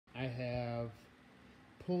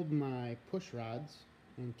pulled my push rods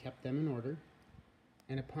and kept them in order.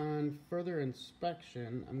 And upon further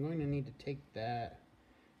inspection, I'm going to need to take that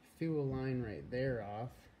fuel line right there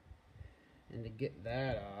off. And to get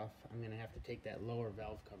that off, I'm going to have to take that lower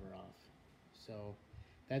valve cover off. So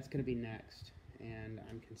that's going to be next. And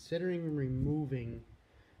I'm considering removing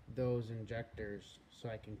those injectors so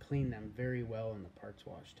I can clean them very well in the parts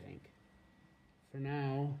wash tank. For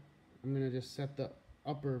now, I'm going to just set the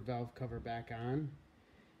upper valve cover back on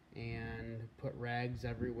and put rags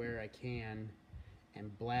everywhere I can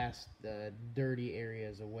and blast the dirty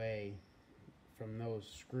areas away from those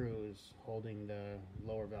screws holding the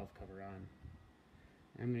lower valve cover on.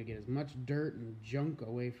 I'm going to get as much dirt and junk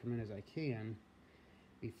away from it as I can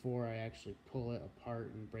before I actually pull it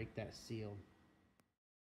apart and break that seal.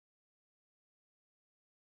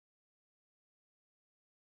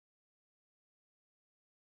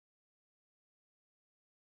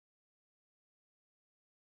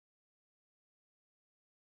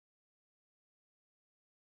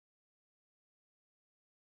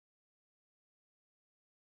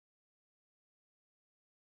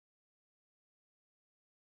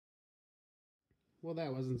 Well,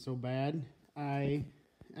 that wasn't so bad. I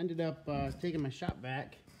ended up taking my shop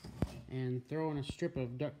vac and throwing a strip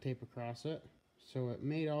of duct tape across it, so it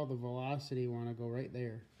made all the velocity want to go right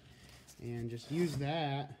there. And just use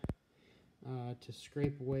that to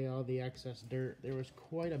scrape away all the excess dirt. There was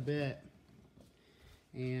quite a bit.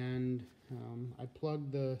 And I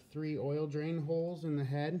plugged the 3 oil drain holes in the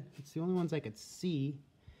head. It's the only ones I could see.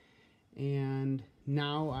 And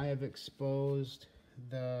now I have exposed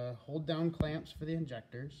the hold down clamps for the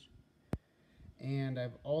injectors, and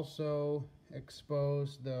I've also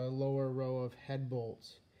exposed the lower row of head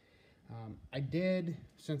bolts. I did,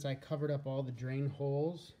 since I covered up all the drain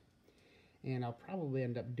holes, and I'll probably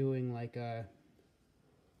end up doing like a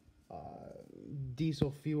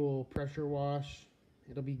diesel fuel pressure wash.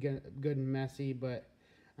 It'll be good and messy, but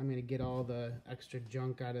I'm going to get all the extra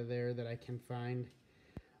junk out of there that I can find.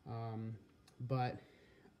 But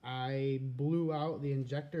I blew out the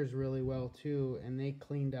injectors really well too, and they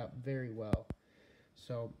cleaned up very well.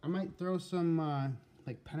 So I might throw some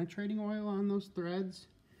like penetrating oil on those threads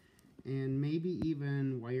and maybe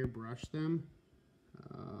even wire brush them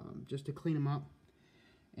just to clean them up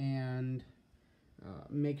and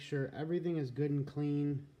make sure everything is good and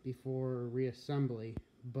clean before reassembly.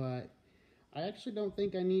 But I actually don't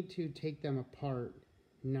think I need to take them apart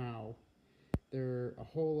now. They're a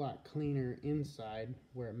whole lot cleaner inside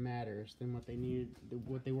where it matters than what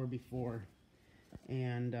they were before.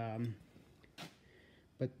 And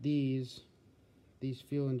but these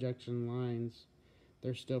fuel injection lines,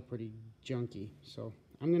 they're still pretty junky. So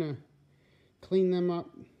I'm gonna clean them up,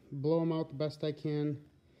 blow them out the best I can,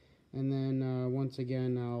 and then once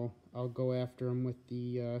again I'll go after them with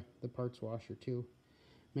the parts washer too.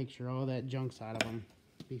 Make sure all that junk's out of them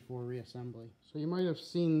before reassembly. So you might have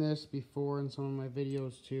seen this before in some of my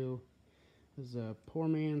videos too. This is a poor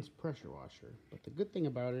man's pressure washer. But the good thing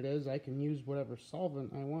about it is I can use whatever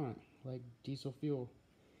solvent I want, like diesel fuel.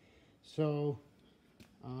 So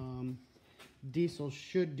diesel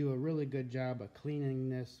should do a really good job of cleaning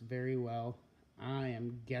this very well. I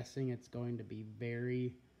am guessing it's going to be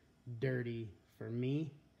very dirty for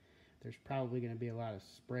me. There's probably going to be a lot of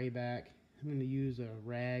spray back. I'm going to use a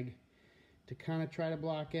rag to kind of try to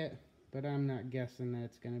block it, but I'm not guessing that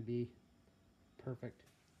it's going to be perfect.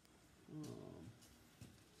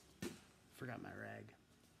 Forgot my rag.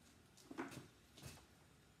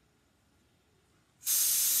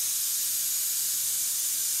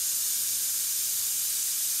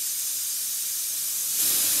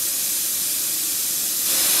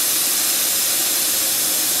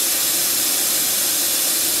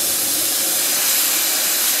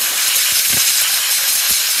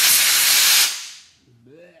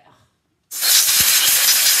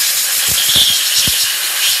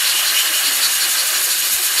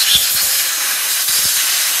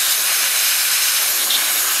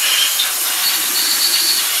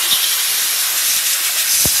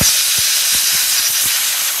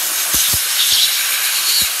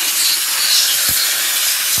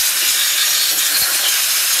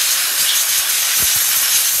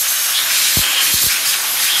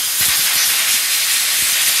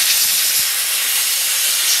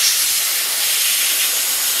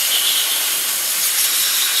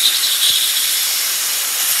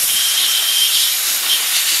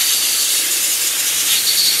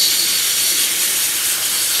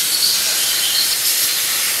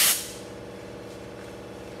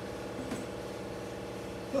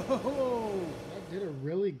 Oh, that did a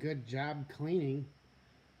really good job cleaning,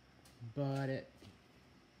 but it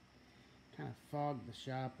kind of of fogged the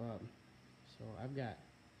shop up. So I've got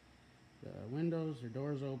the windows or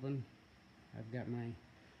doors open. I've got my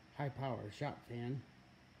high power shop fan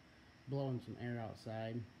blowing some air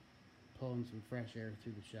outside, pulling some fresh air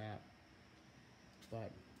through the shop.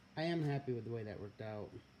 But I am happy with the way that worked out.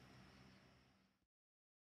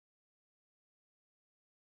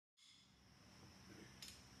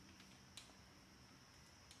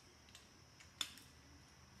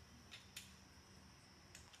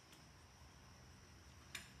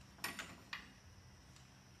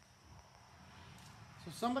 So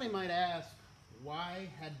somebody might ask, why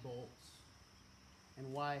head bolts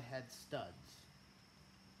and why head studs?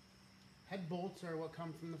 Head bolts are what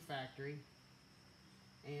come from the factory,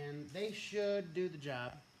 and they should do the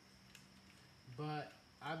job, but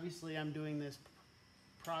obviously I'm doing this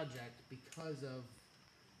project because of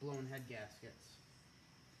blown head gaskets.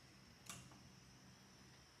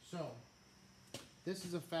 So this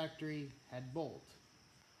is a factory head bolt,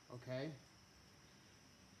 okay?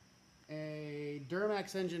 A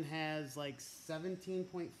Duramax engine has like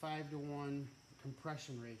 17.5 to 1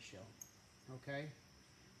 compression ratio, okay?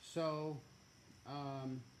 So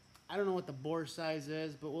I don't know what the bore size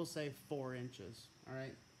is, but we'll say 4 inches, all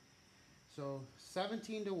right? So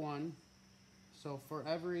 17 to 1, so for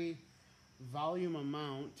every volume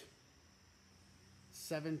amount,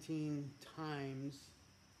 17 times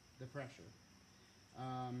the pressure.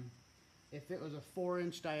 If it was a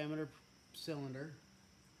 4-inch diameter cylinder,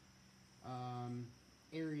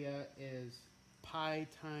 area is pi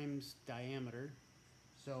times diameter,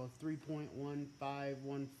 so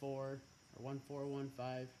 3.1514 or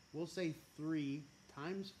 1415. We'll say 3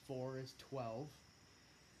 times 4 is 12.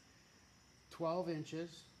 12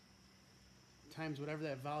 inches times whatever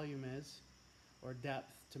that volume is, or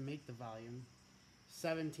depth to make the volume,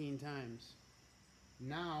 17 times.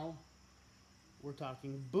 Now we're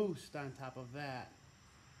talking boost on top of that,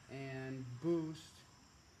 and boost,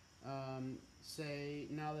 say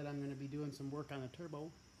now that I'm going to be doing some work on the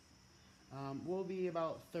turbo, will be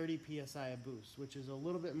about 30 psi of boost, which is a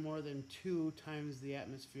little bit more than 2 times the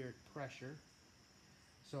atmospheric pressure.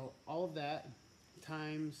 So all of that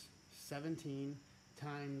times 17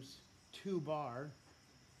 times 2 bar,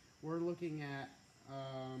 we're looking at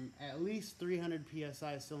least 300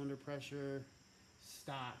 psi cylinder pressure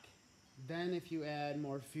stock. Then if you add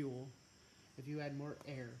more fuel, if you add more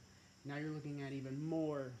air, now you're looking at even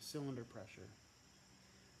more cylinder pressure.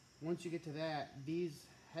 Once you get to that, these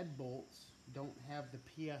head bolts don't have the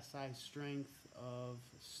PSI strength of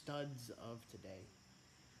studs of today.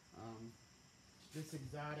 This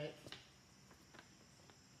exotic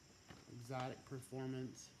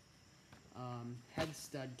performance head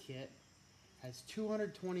stud kit has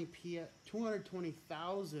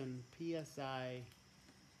 220,000 PSI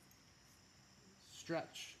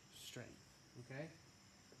stretch strength, okay?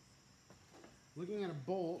 Looking at a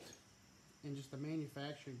bolt in just the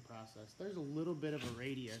manufacturing process, there's a little bit of a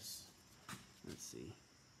radius. Let's see.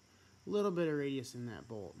 A little bit of radius in that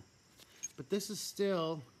bolt. But this is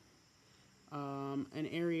still an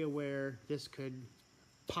area where this could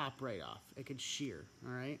pop right off. It could shear,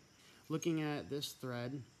 all right? Looking at this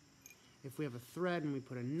thread, if we have a thread and we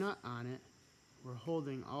put a nut on it, we're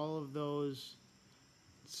holding all of those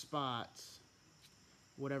spots,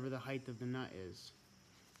 whatever the height of the nut is,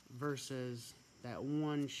 versus that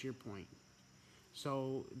one shear point.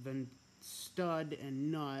 So the stud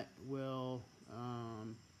and nut will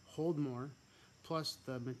hold more, plus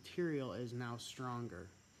the material is now stronger.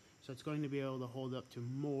 So it's going to be able to hold up to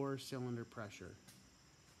more cylinder pressure,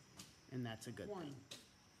 and that's a good thing.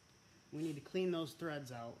 We need to clean those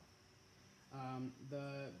threads out.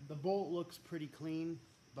 The bolt looks pretty clean,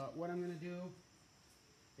 but what I'm going to do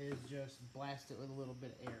is just blast it with a little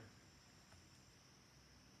bit of air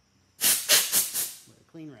with a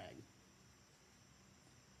clean rag.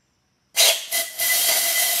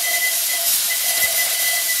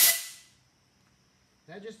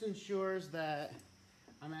 That just ensures that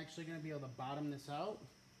I'm actually going to be able to bottom this out,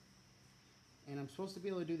 and I'm supposed to be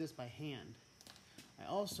able to do this by hand. I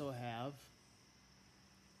also have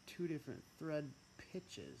 2 different thread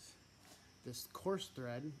pitches. This coarse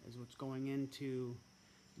thread is what's going into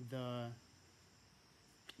the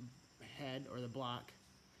head or the block,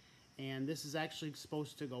 and this is actually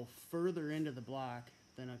supposed to go further into the block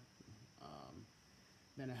than a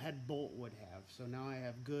head bolt would have. So now I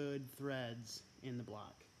have good threads in the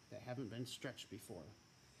block that haven't been stretched before.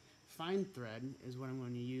 Fine thread is what I'm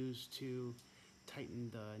going to use to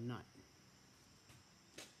tighten the nut.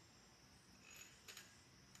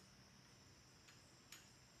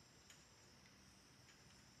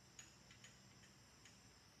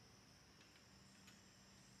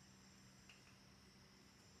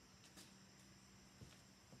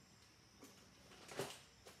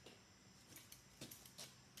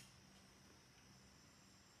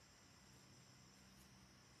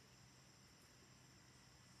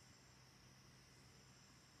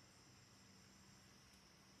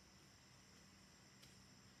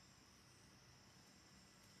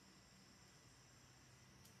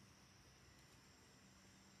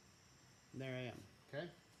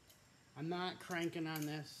 not cranking on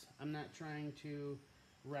this. I'm not trying to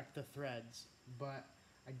wreck the threads, but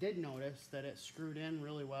I did notice that it screwed in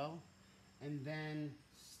really well and then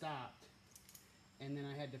stopped, and then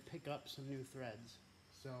I had to pick up some new threads.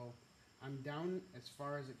 So I'm down as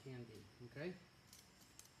far as it can be, okay?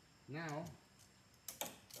 Now,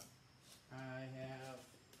 I have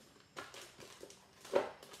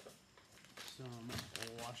some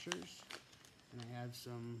washers, and I have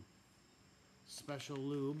some special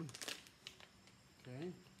lube,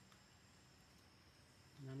 okay?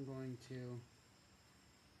 And I'm going to,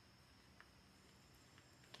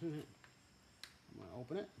 I'm going to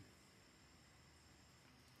open it.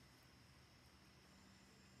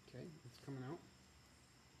 Okay, it's coming out.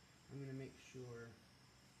 I'm going to make sure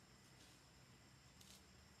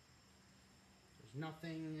there's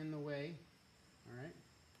nothing in the way, all right?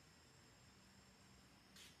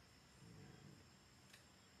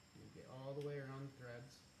 And get all the way around the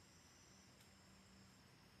threads.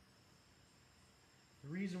 The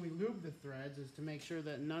reason we lube the threads is to make sure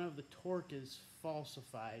that none of the torque is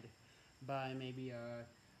falsified by maybe a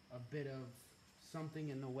bit of something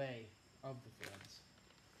in the way of the threads,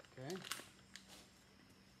 okay?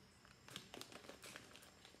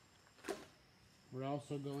 We're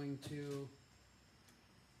also going to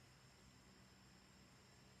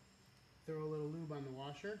throw a little lube on the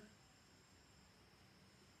washer,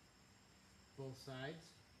 both sides.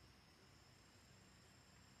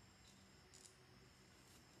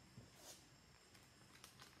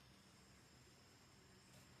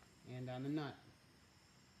 And on the nut,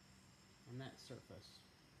 on that surface.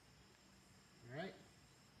 All right?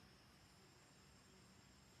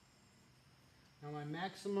 Now my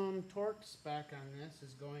maximum torque spec on this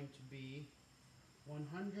is going to be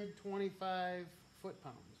 125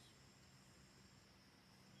 foot-pounds.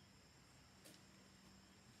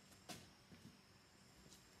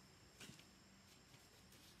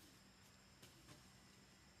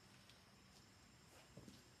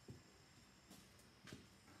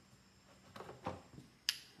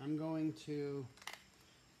 I'm going to,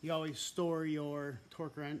 you always store your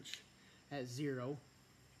torque wrench at 0,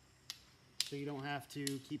 so you don't have to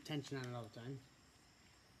keep tension on it all the time.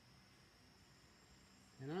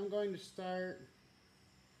 And I'm going to start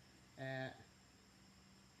at,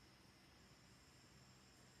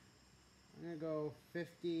 I'm going to go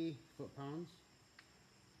 50 foot-pounds.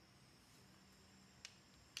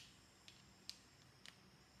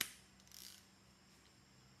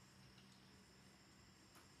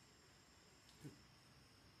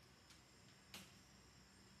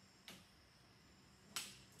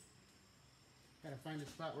 Gotta find a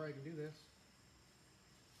spot where I can do this.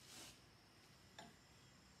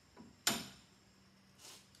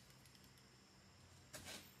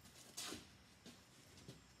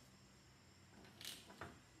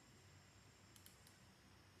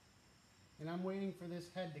 And I'm waiting for this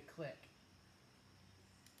head to click.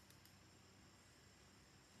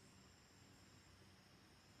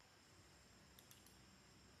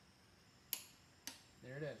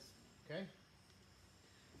 There it is, okay?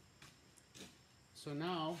 So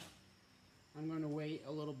now, I'm going to wait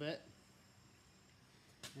a little bit.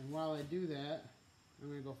 And while I do that, I'm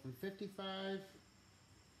going to go from 55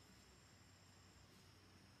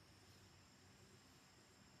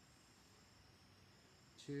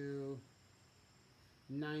 to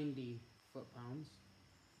 90 foot-pounds.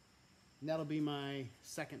 And that'll be my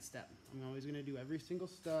second step. I'm always going to do every single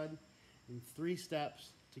stud in 3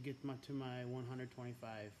 steps to get to my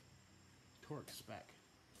 125 torque spec.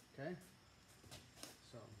 Okay?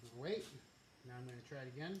 So, I'm gonna wait. Now I'm going to try it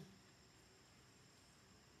again.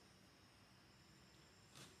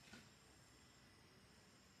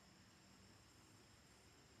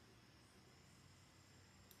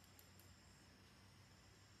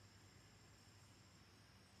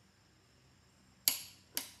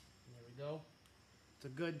 There we go. It's a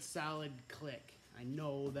good solid click. I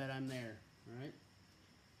know that I'm there. Alright?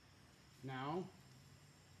 Now,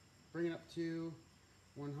 bring it up to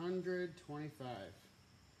 125.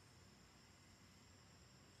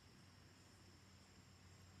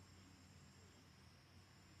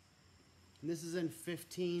 And this is in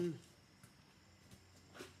 15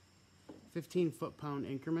 foot-pound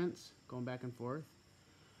increments, going back and forth.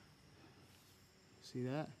 See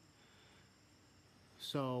that?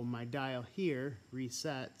 So my dial here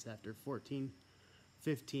resets after 14,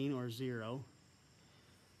 15, or 0.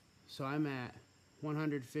 So I'm at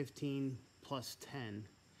 115 plus 10.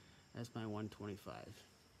 That's my 125.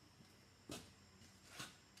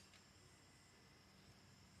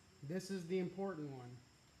 This is the important one.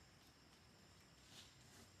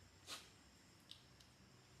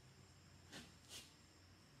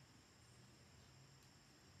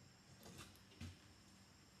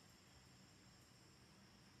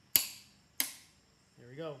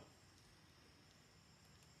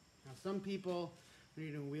 Some people, when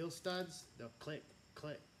you're doing wheel studs, they'll click,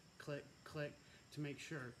 click, click, click to make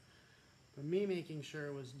sure. But me making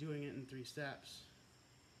sure was doing it in 3 steps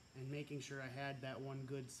and making sure I had that one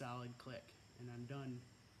good solid click, and I'm done.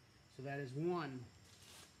 So that is 1.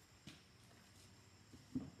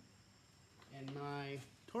 And my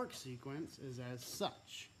torque sequence is as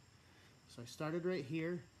such. So I started right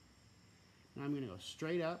here. Now I'm going to go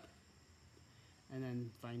straight up and then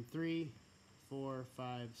find 3, 4,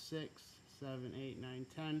 5, 6, 7, 8, 9,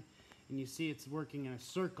 10. And you see it's working in a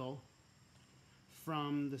circle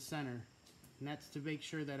from the center. And that's to make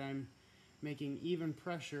sure that I'm making even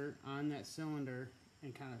pressure on that cylinder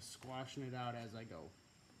and kind of squashing it out as I go.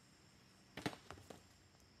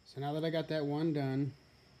 So now that I got that one done,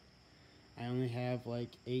 I only have like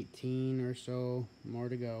 18 or so more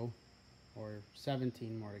to go, or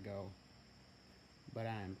 17 more to go. But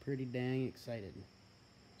I'm pretty dang excited.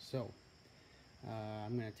 So,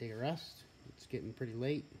 I'm going to take a rest. It's getting pretty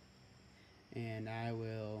late. And I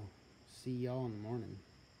will see y'all in the morning.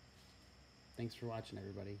 Thanks for watching,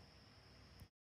 everybody.